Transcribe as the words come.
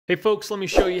Hey folks, let me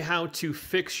show you how to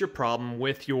fix your problem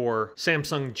with your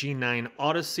Samsung G9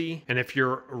 Odyssey, and if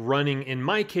you're running, in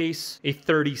my case, a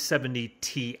 3070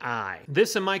 Ti.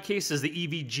 This, in my case, is the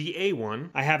EVGA one.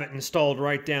 I have it installed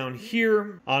right down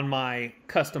here on my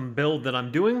custom build that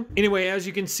I'm doing. Anyway, as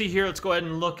you can see here, let's go ahead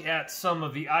and look at some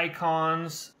of the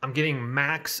icons. I'm getting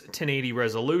max 1080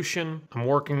 resolution. I'm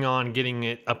working on getting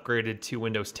it upgraded to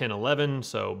Windows 10 11,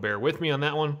 so bear with me on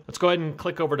that one. Let's go ahead and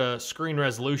click over to screen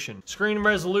resolution. Screen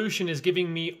resolution is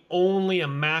giving me only a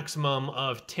maximum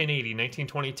of 1080,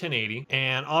 1920 1080,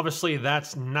 and obviously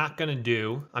that's not gonna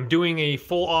do. I'm doing a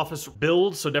full office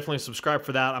build, so definitely subscribe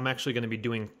for that. I'm actually gonna be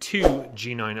doing 2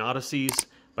 G9 Odysseys,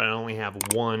 but I only have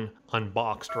one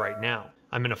unboxed right now.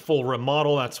 I'm in a full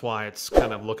remodel, that's why it's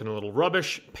kind of looking a little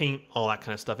rubbish, paint, all that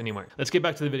kind of stuff. Anyway, let's get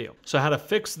back to the video. So how to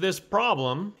fix this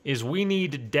problem is we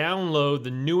need to download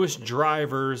the newest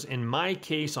drivers, in my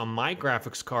case on my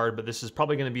graphics card, but this is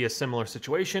probably gonna be a similar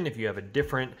situation if you have a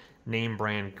different name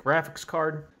brand graphics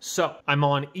card. So I'm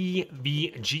on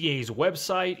EVGA's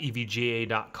website,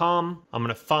 evga.com. I'm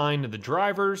gonna find the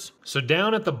drivers. So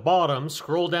down at the bottom,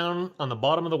 scroll down on the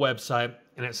bottom of the website,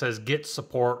 and it says get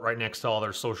support right next to all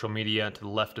their social media to the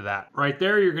left of that. Right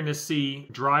there, you're gonna see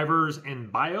drivers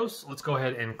and BIOS. Let's go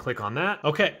ahead and click on that.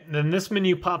 Okay, then this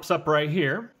menu pops up right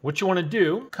here. What you wanna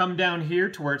do, come down here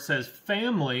to where it says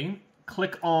family,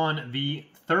 click on the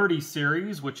 30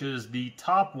 series, which is the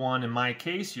top one in my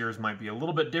case. Yours might be a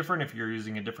little bit different if you're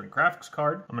using a different graphics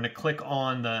card. I'm gonna click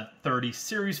on the 30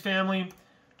 series family,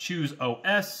 choose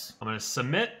OS, I'm gonna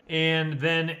submit, and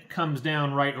then it comes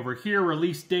down right over here,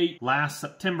 release date, last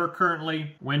September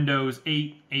currently, Windows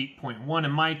 8, 8.1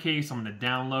 in my case. I'm gonna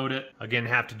download it. Again,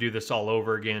 have to do this all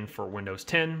over again for Windows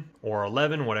 10 or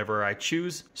 11, whatever I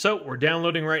choose. So we're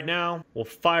downloading right now. We'll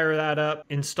fire that up,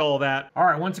 install that. All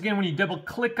right, once again, when you double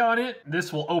click on it,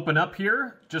 this will open up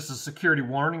here. Just a security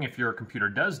warning if your computer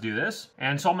does do this.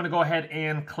 And so I'm gonna go ahead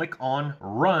and click on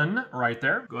run right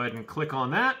there. Go ahead and click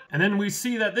on that. And then we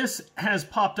see that this has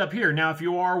popped up here. Now, if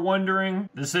you are wondering,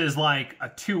 this is like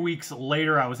 2 weeks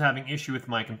later. I was having issue with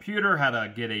my computer, had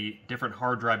to get a different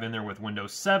hard drive in there with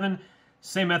Windows 7.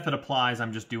 Same method applies,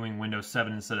 I'm just doing Windows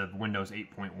 7 instead of Windows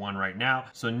 8.1 right now.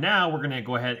 So now we're gonna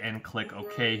go ahead and click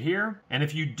OK here. And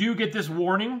if you do get this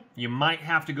warning, you might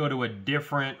have to go to a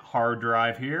different hard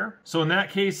drive here. So in that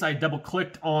case, I double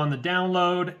clicked on the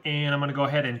download, and I'm gonna go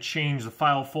ahead and change the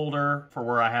file folder for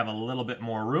where I have a little bit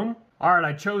more room. All right,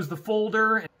 I chose the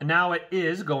folder, and now it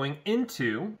is going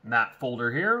into that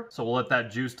folder here. So we'll let that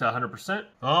juice to 100%.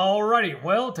 Alrighty,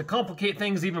 well, to complicate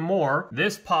things even more,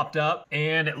 this popped up,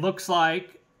 and it looks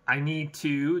like I need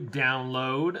to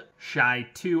download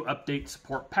SHI-2 update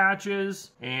support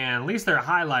patches, and at least they're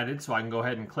highlighted, so I can go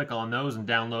ahead and click on those and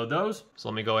download those. So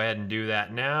let me go ahead and do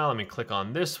that now. Let me click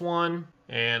on this one,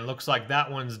 and looks like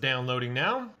that one's downloading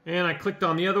now. And I clicked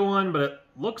on the other one, but it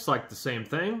looks like the same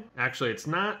thing. Actually, it's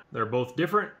not. They're both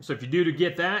different. So if you do to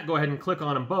get that, go ahead and click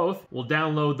on them both. We'll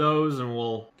download those and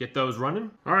we'll get those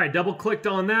running. All right, double clicked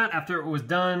on that after it was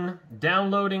done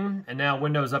downloading, and now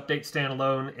Windows Update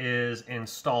Standalone is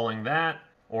installing that,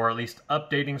 or at least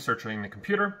updating, searching the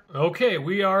computer. Okay,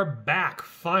 we are back,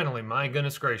 finally. My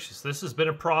goodness gracious. This has been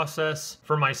a process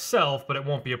for myself, but it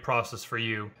won't be a process for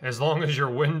you, as long as your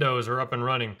Windows are up and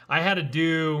running. I had to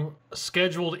do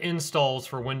scheduled installs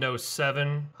for Windows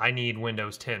 7. I need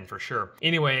Windows 10 for sure.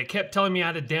 Anyway, it kept telling me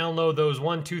I had to download those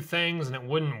 1-2 things and it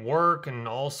wouldn't work and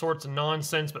all sorts of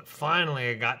nonsense, but finally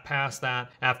I got past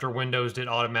that after Windows did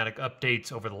automatic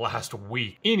updates over the last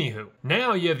week. Anywho,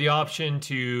 now you have the option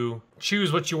to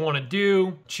choose what you want to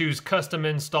do, choose custom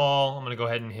install. I'm gonna go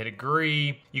ahead and hit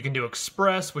agree. You can do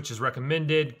express, which is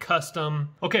recommended, custom.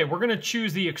 Okay, we're gonna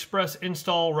choose the express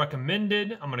install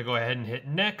recommended. I'm gonna go ahead and hit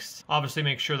next. Obviously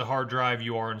make sure the hard drive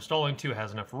you are installing to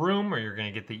has enough room or you're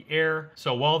gonna get the error.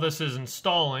 So while this is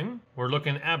installing, we're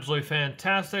looking absolutely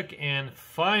fantastic, and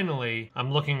finally,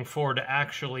 I'm looking forward to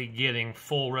actually getting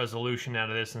full resolution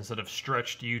out of this instead of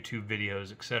stretched YouTube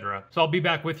videos, etc. So I'll be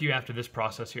back with you after this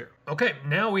process here. Okay,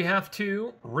 now we have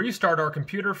to restart our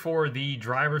computer for the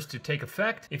drivers to take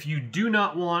effect. If you do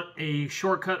not want a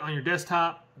shortcut on your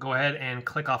desktop, go ahead and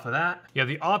click off of that. You have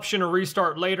the option to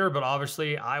restart later, but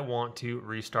obviously I want to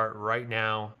restart right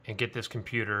now and get this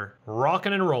computer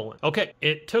rocking and rolling. Okay,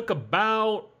 it took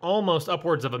about almost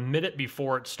upwards of a minute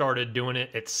before it started doing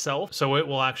it itself. So it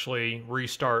will actually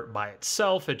restart by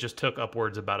itself. It just took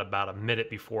upwards about a minute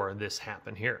before this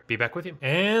happened here. Be back with you.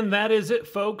 And that is it,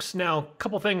 folks. Now, a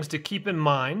couple things to keep in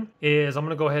mind is I'm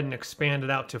gonna go ahead and expand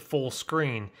it out to full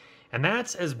screen. And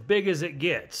that's as big as it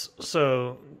gets.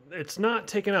 So it's not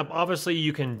taken up. Obviously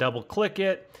you can double click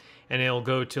it and it'll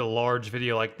go to a large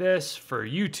video like this for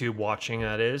YouTube watching,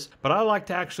 that is. But I like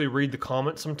to actually read the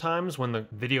comments sometimes when the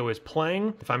video is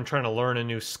playing, if I'm trying to learn a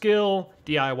new skill,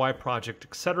 DIY project,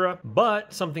 etc.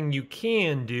 But something you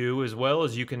can do as well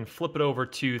is you can flip it over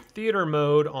to theater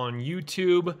mode on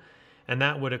YouTube, and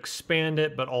that would expand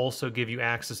it, but also give you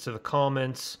access to the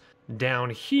comments down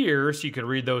here, so you could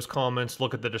read those comments,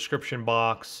 look at the description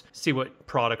box, see what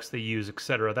products they use,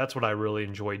 etc. That's what I really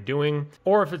enjoy doing.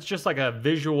 Or if it's just like a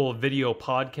visual video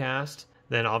podcast,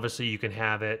 then obviously you can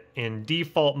have it in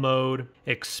default mode,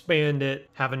 expand it,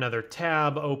 have another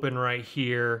tab open right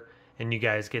here, and you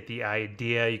guys get the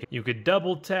idea. You could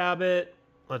double tab it.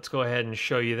 Let's go ahead and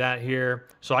show you that here.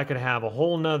 So I could have a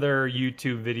whole nother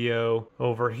YouTube video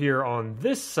over here on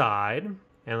this side.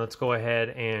 And let's go ahead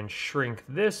and shrink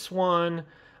this one.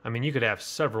 I mean, you could have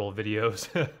several videos.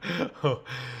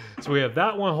 So we have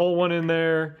that one, whole one in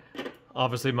there.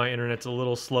 Obviously my internet's a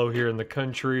little slow here in the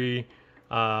country.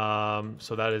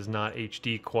 So that is not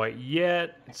HD quite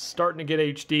yet. It's starting to get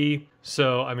HD.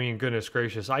 So, I mean, goodness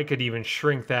gracious, I could even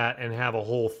shrink that and have a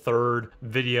whole third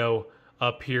video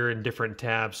up here in different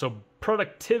tabs. So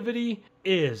productivity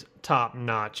is top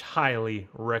notch, highly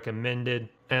recommended.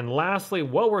 And lastly,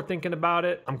 while we're thinking about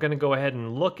it, I'm gonna go ahead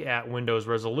and look at Windows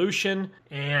resolution.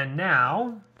 And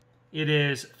now it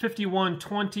is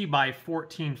 5120 by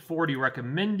 1440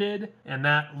 recommended, and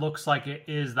that looks like it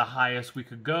is the highest we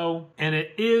could go. And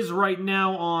it is right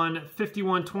now on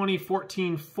 5120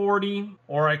 1440,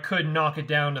 or I could knock it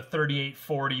down to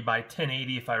 3840 by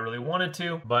 1080 if I really wanted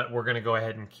to, but we're gonna go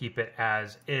ahead and keep it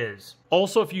as is.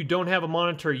 Also, if you don't have a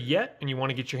monitor yet and you want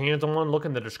to get your hands on one, look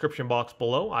in the description box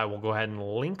below. I will go ahead and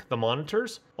link the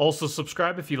monitors. Also,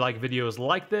 subscribe if you like videos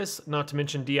like this, not to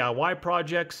mention DIY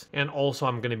projects. And also,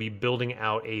 I'm going to be building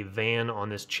out a van on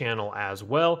this channel as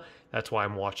well. That's why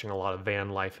I'm watching a lot of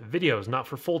van life videos. Not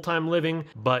for full-time living,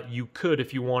 but you could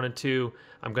if you wanted to.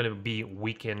 I'm going to be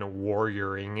weekend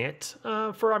warrioring it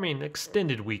for, I mean,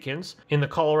 extended weekends in the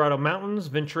Colorado mountains,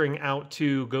 venturing out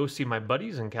to go see my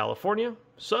buddies in California.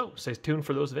 So stay tuned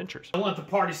for those ventures. Don't let the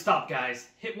party stop, guys.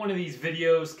 Hit one of these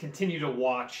videos, continue to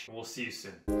watch, and we'll see you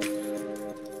soon.